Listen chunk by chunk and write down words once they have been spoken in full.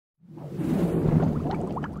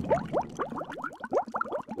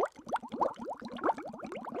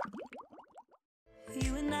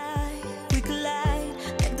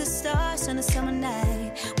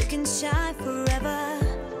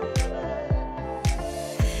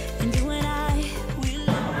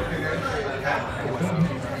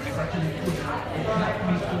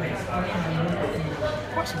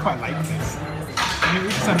quite like this. I mean,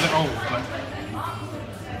 it sounds a bit old, but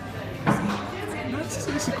no,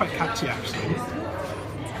 this is quite catchy actually.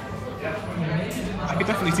 I could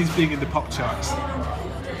definitely see this being in the pop charts.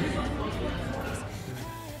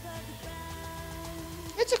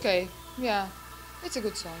 It's okay, yeah, it's a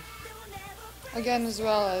good song. Again, as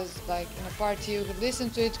well as like in a party you could listen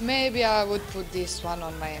to it, maybe I would put this one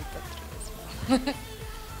on my MP3 as well.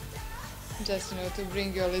 Just, you know, to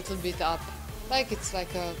bring you a little bit up. Like it's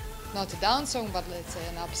like a, not a down song, but let's say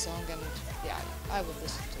an up song, and yeah, I would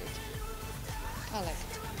listen to it. I like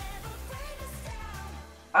it.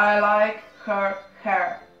 I like her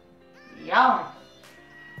hair. Young.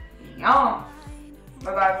 Young.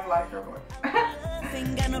 But I don't like her voice.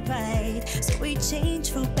 Got no pride, so we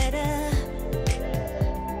change for better.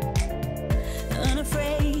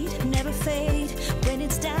 Unafraid, never fade. When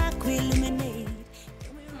it's dark, we illuminate.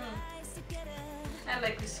 I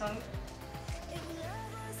like this song.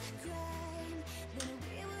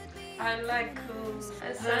 I like the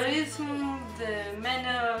rhythm, the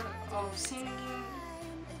manner of singing.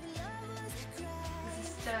 The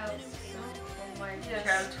style from my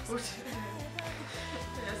childhood.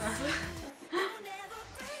 Yes.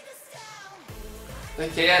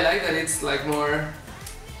 Okay, I like that it's like more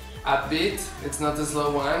upbeat, it's not a slow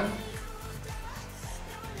one.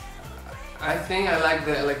 I think I like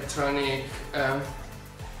the electronic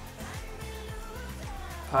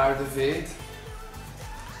part of it.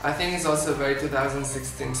 I think it's also a very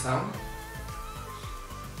 2016 song.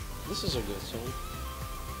 This is a good song.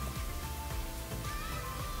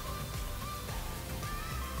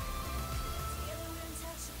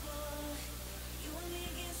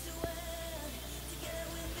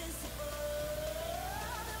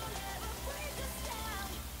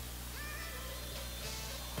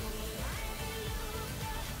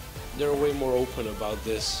 They're way more open about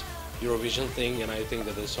this Eurovision thing, and I think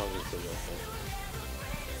that this song is pretty open.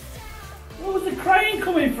 Where was the crying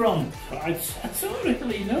coming from? I don't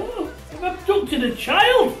really know. I've abducted a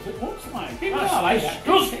child. It looks like. That's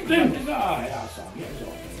disgusting. It's all right, that song. Yeah, it's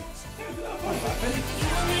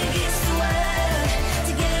okay.